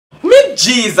Me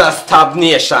Jesus, Tab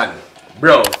Nation.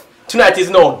 Bro, tonight is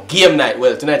no game night.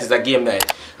 Well, tonight is a game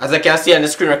night. As I can see on the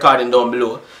screen recording down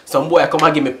below, some boy come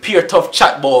and give me pure tough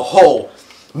chat about how.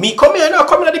 Me, come here now,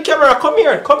 come here to the camera, come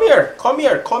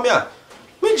here.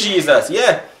 Me Jesus,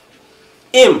 yeah.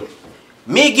 Him.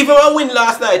 Me give him a win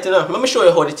last night, you know. Let me show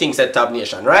you how the thing said, Tab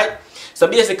Nation, right? So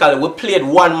basically, we played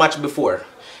one match before.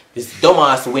 This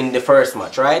dumbass win the first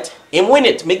match, right? Him win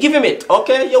it. Me give him it,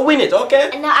 okay? You win it, okay?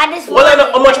 No, I just well, I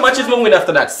know how much matches me win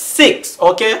after that? 6,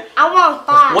 okay? I want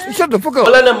 5. Shut the fuck up.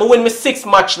 Well, I know me win me 6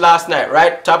 match last night,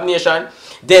 right? Tab Nation.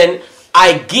 Then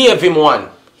I gave him one.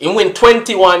 He win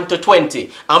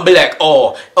 21-20. And be like,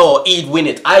 oh, he'd win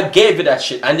it. I gave you that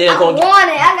shit. And then I won it.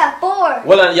 I got 4.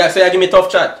 Well, yeah, so you give me tough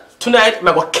chat. Tonight, I'm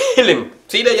going to kill him.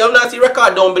 See that? You have not see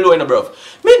record down below in the bruv.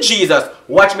 Me Jesus,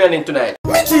 watch me on him tonight.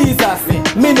 Me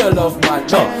Jesus, me no love man.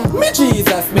 No. Me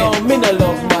Jesus, me no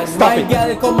love man. Stop My it.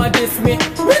 girl come and diss me.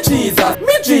 Me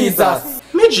Jesus.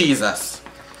 Me Jesus.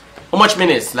 How much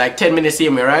minutes? Like 10 minutes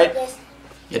here, me, right? Yes.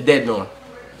 You're dead now.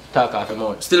 Talk off him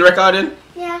out. Still recording?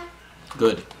 Yeah.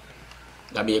 Good.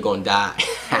 That mean you're gonna die.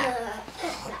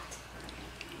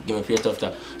 Give me a tough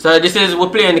time. So this is, we're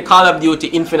playing the Call of Duty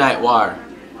Infinite War.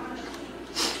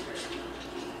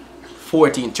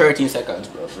 13 seconds,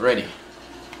 bro. Ready.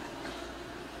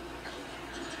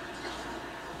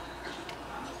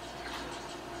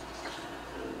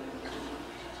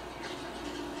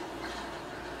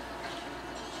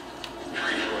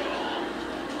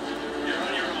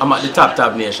 I'm at the top,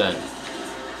 Tab Nation.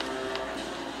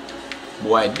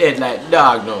 Boy, dead like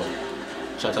dog now.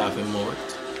 Shut off him mouth.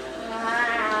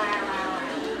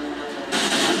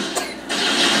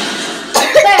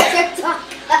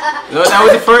 No, that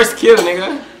was the first kill,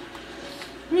 nigga.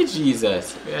 Me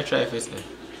Jesus. We gotta try first then.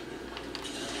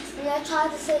 Yeah, I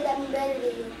tried to say that I'm better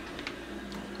than you.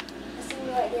 I see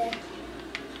me right there.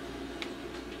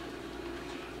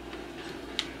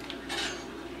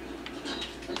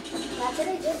 That's what I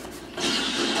did.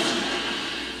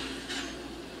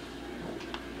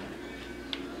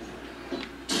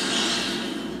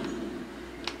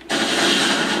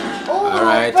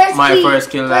 Alright, my first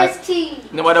kill, like.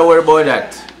 No matter worry about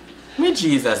that. Me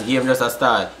Jesus, game just a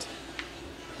start.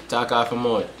 Talk off him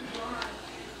out.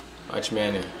 Watch me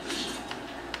on him.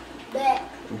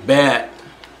 Bet.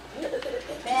 You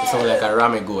sound like a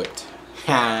Rami goat.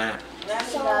 Ha.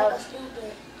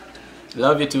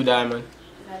 Love you too, Diamond.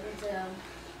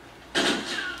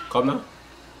 Come now.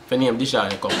 If your name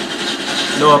Deshaun, you come.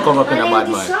 No, come up in a bad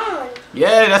man.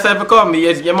 Yeah, that's how it become.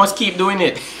 You must keep doing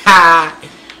it. Ha.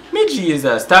 Me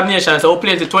Jesus. Tab Nation, so we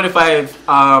play to 25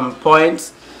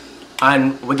 points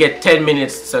and we get 10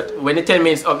 minutes. So when the 10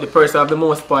 minutes up, the person have the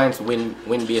most points win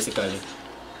basically.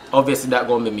 Obviously that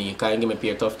gonna be me, can't give me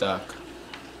pure tough talk.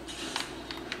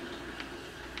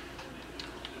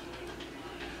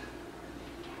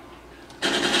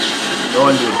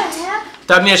 Don't do it.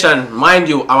 Tab Nation, mind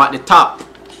you, I'm at the top.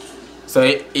 So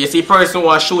you see person who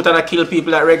want to shoot and I kill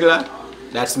people at regular?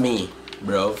 That's me,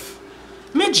 bro.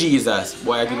 Me Jesus.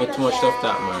 Boy, I give me too much stuff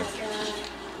that man.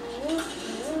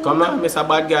 Come on, Mr.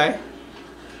 Bad Guy.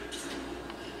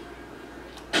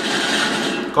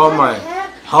 Come on.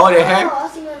 How the heck?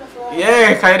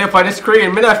 Yeah, kind of on the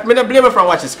screen. Me not blame you for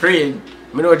watching the screen.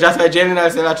 Me know just like Jenny and I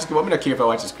said, but me not care if I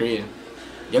watch the screen.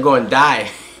 You're gonna die.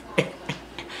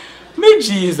 Me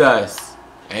Jesus.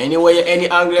 Anywhere, any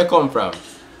angle you come from.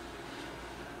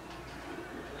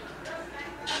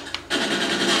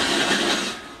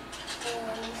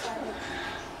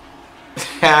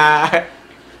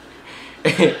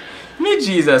 Me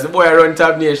Jesus, boy I run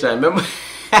Tab Nation. Remember?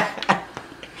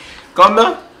 Come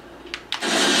now.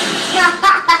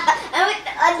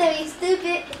 I'm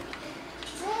stupid.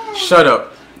 Shut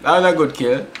up. That was a good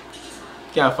kill.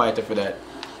 Can't fight her for that.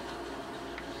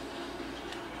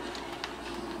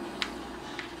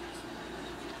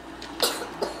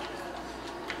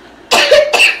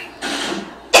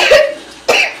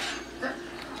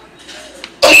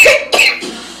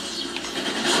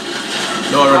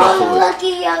 No run up forward.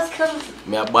 Lucky I was coming.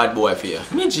 Me a bad boy for you.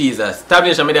 Me Jesus. Tab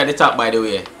Nation, me at the top by the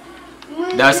way.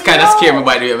 That's kind of scary me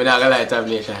by the way. Me not gonna lie, Tab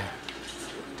Nation.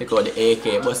 Take out the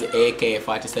AK. What's the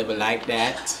AK-47 like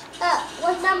that?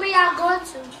 What number y'all going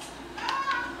to?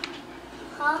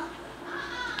 Huh?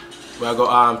 We'll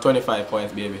go 25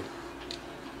 points, baby.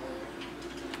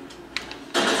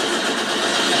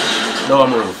 Don't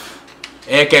move.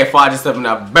 AK-47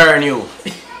 I burn you.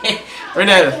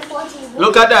 Renel,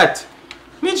 look at that.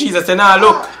 Me Jesus, and now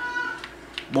look.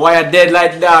 Boy, you're dead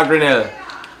like dog, Renel.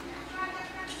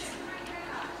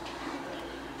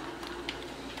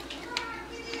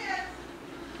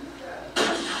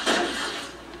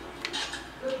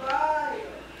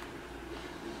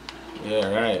 Yeah,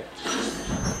 right.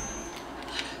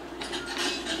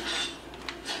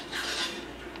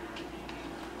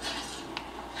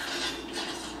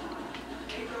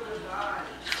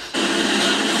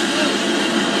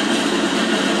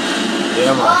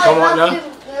 Yeah, man. Come on now.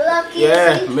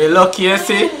 Yeah, me lucky, you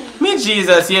see. Me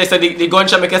Jesus, yeah, so the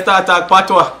gunshot make a start talk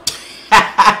patwa.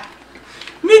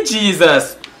 Me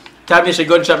Jesus. Tabby she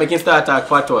gunshot make him start talk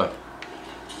patwa.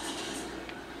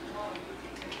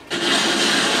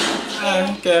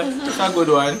 Okay, that's a good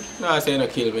one. No, I say no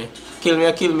kill me. Kill me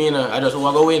or kill me, no. I just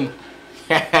want to win.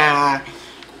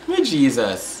 Me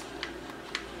Jesus.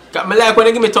 Me like when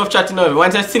they give me tough chat, you know.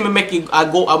 Once I see me make it,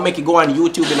 I'll make it go on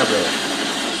YouTube, you know, bro.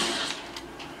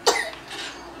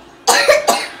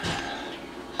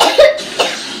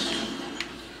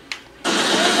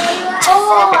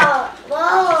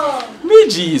 Me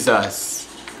Jesus.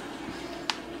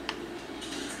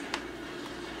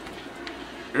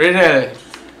 Renal.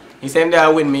 He said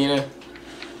that win me, you know.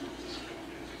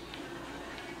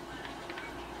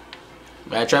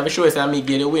 But I try to show you that me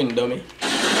get the win, dummy.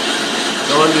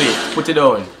 Don't do it. Put it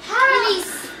down.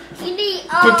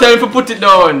 Tell him to put it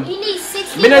down. You need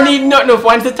 60. Me don't need nothing.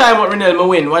 Once the time up, Renal, I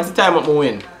win. Once the time up, I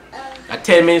win. At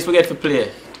 10 minutes, we get to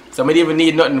play. So I don't even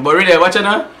need nothing. But Renal, watch it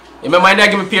now. You remember I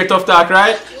give me pure tough talk,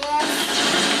 right?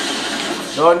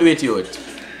 Yes. Don't do it, youth.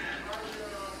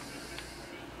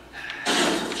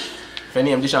 If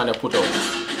any of this on the put out.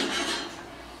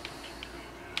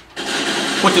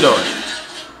 Put it on.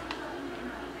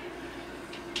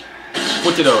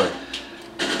 Put it on.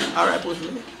 Alright, put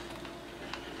it.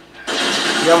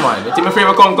 Yeah, man. You think my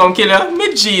favorite come kill you?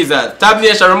 Me Jesus.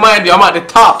 Tabizzle remind you I'm at the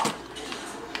top.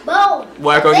 Bo.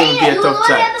 Boy, I can give me a tough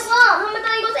chat. How many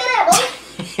times you gonna say that,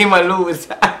 boy? He might lose.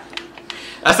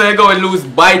 That's how you go and lose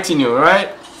biting you, right?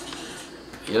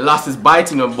 Your loss is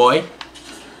biting you, boy.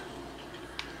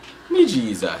 Me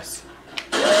Jesus.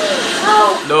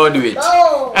 No. Don't do it.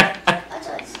 No. That's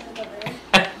what I said,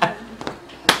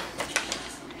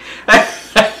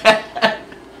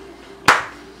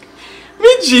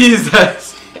 Me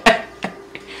Jesus.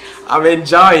 I'm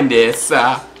enjoying this.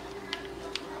 Don't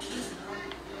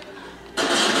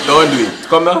do it.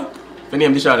 Come now. If you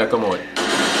name the shot, come out.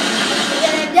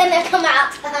 Then they come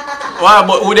out. What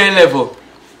about who they level?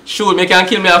 Shoot, me can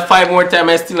kill me at 5 more times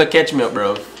and still not catch me up,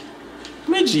 bro.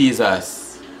 Me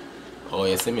Jesus. Oh,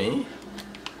 you see me?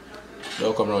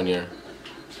 Don't come around here.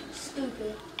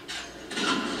 Stupid.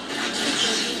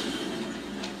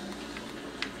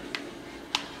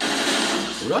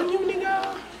 Run, you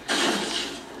nigga.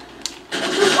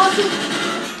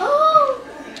 Oh.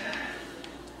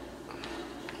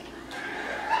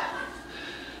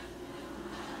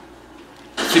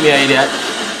 See me, idiot.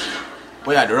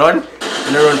 Where you had to run?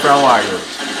 I'm gonna run for a warrior.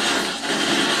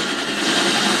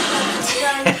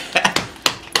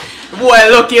 Boy,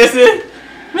 look, you see?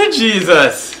 Me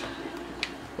Jesus.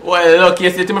 Boy, look,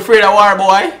 you see? I'm afraid of war,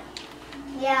 boy.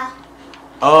 Yeah.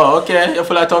 Oh, okay. You're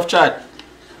full of tough chat.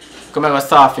 Come here,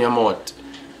 soften your mouth.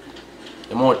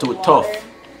 Your mouth too tough.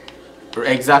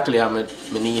 Exactly, I'm a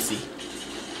niece.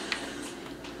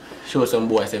 Show some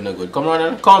boy say no good. Come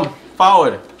on, come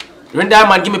forward. You're in that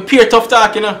man, give me pure tough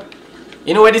talk, you know.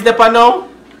 You know where this depend now?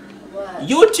 What?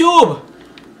 YouTube.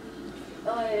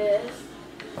 Oh, it is.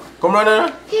 Come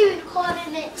on, He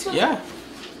recorded it too. yeah.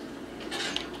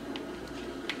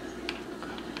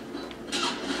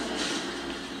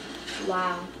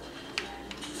 Wow.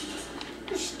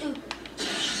 You're stupid.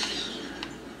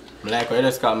 I'm like, why you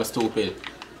just call me stupid?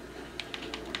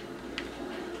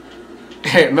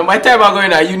 Remember my time I'm going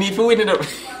now, you need to win it up.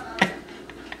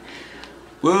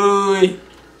 Boy.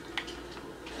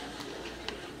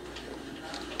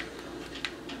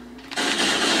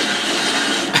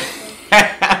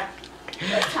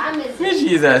 What time is Me it?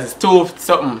 Jesus, it's 2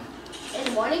 something. In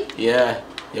the morning? Yeah,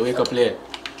 you wake up late.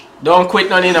 Don't quit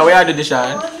none, you know. Where you do this,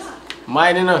 Sean? Oh, yeah.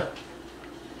 Mine, you know.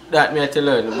 That me I tell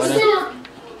her. Even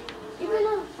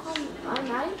though on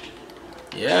 9?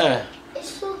 Yeah. It's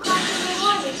still cold in the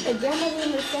morning. The grandma didn't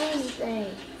even say anything.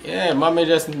 Yeah, mommy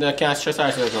just can't stress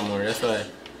herself no more. That's why.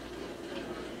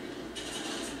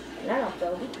 And I don't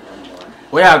feel weak no more.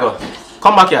 Where you go?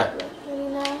 Come back here. You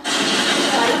know?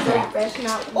 Fresh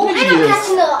now. Oh, and Yes. I'm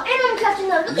catching up. And I'm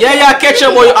catching up. Look Yeah, at yeah, that. catch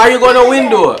up, boy. Are you gonna win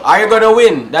though? Are you gonna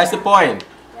win? That's the point.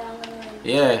 Yeah, I'm gonna win.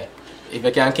 Yeah. If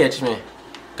you can catch me,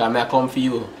 come I come for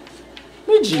you.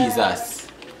 Me Jesus.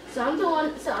 So I'm the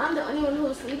only one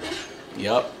who's sleeping?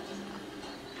 Yup.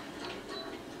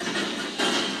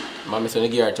 Mommy's gonna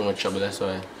give her too much trouble, that's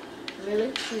why.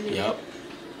 Really? Yup.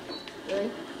 Really?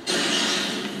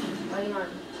 Why you on?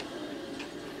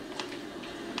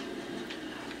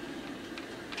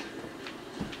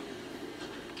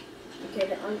 Okay,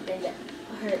 the only thing that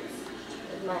hurts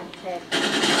is my head.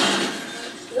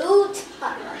 Loot.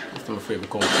 I'm afraid we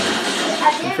come here.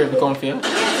 I'm afraid we come here.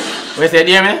 What you say,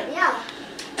 dear me? Yeah.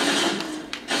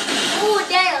 Ooh,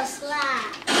 they'll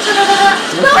slide.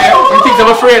 You think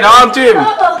I'm afraid? I'm to him.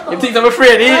 You think I'm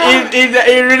afraid? He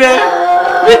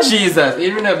really... Jesus. He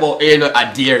really about...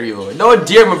 I dare you. Don't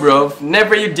dare me, bro.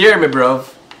 Never you dare me, bro.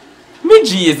 Me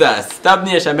Jesus. Stop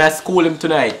nation. I school him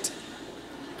tonight.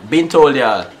 Been told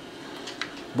y'all.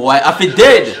 Boy, if he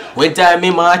dead, when time me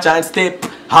march and step,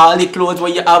 all the clothes where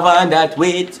you have on that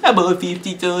weight, about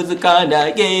 50,000 can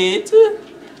that get.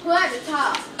 Who at the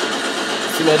top?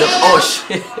 See me the oh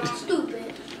shit.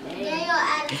 Stupid. Yeah, you're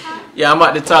at the top. Yeah, I'm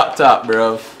at the top,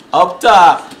 bro. Up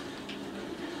top.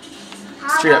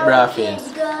 Straight bra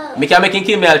fins. Me can make him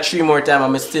kill me at 3 more times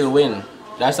and I still win.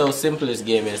 That's how simple this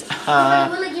game is.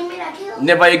 Really give me that kill?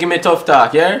 Never you give me tough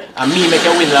talk, yeah? And me make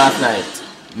you win last night.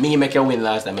 Me make you win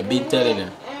last time. I've been telling you.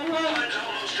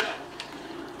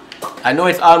 I know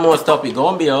it's almost up. It's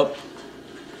gonna be up.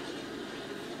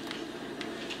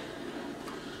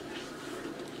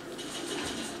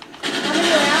 How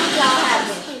many rounds y'all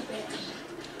having?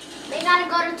 They gotta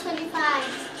go to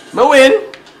 25. Me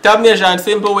win. Top nation,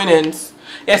 simple winnings.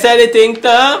 Yes, I think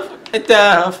tough.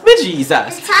 Tough. Me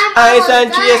Jesus. I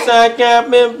and Trace and can't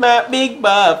make my big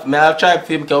buff. Me I'll try to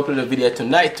film upload the video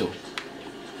tonight too.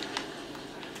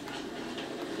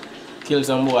 Kill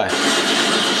some boy.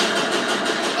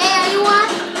 Yeah, you won?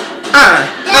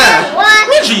 What?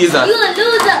 Me Jesus. You a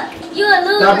loser. You a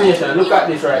loser. Top nation, look at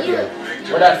this right here.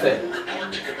 What that say?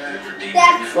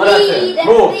 That's What I me. said? That's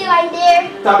Move. me right there.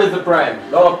 Tabizzle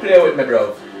Pime. Don't play with me,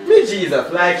 bro. Me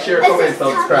Jesus. Like, share, comment,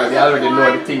 subscribe. You already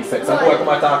know the things. Some boy come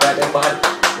and talk like them, man.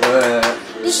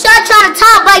 You start trying to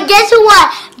talk, but guess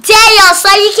what? Daniel, so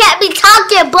you can't be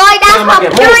talking, boy. That's my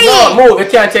period. Move. You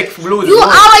can't take blues. You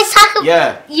always talk about.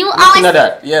 Yeah. You looking always. at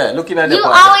that. Yeah, looking at that. You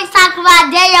always talk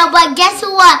about Daniel, but guess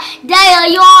what? Daniel,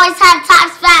 you always have top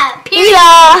spot.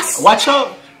 Period. Watch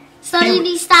out. So you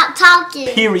need to stop talking.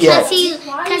 Period. Cause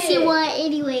he won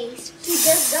anyways. He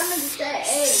just done it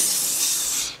said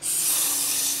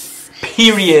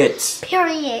Period.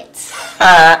 Period.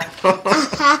 Stop,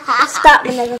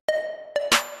 nigga.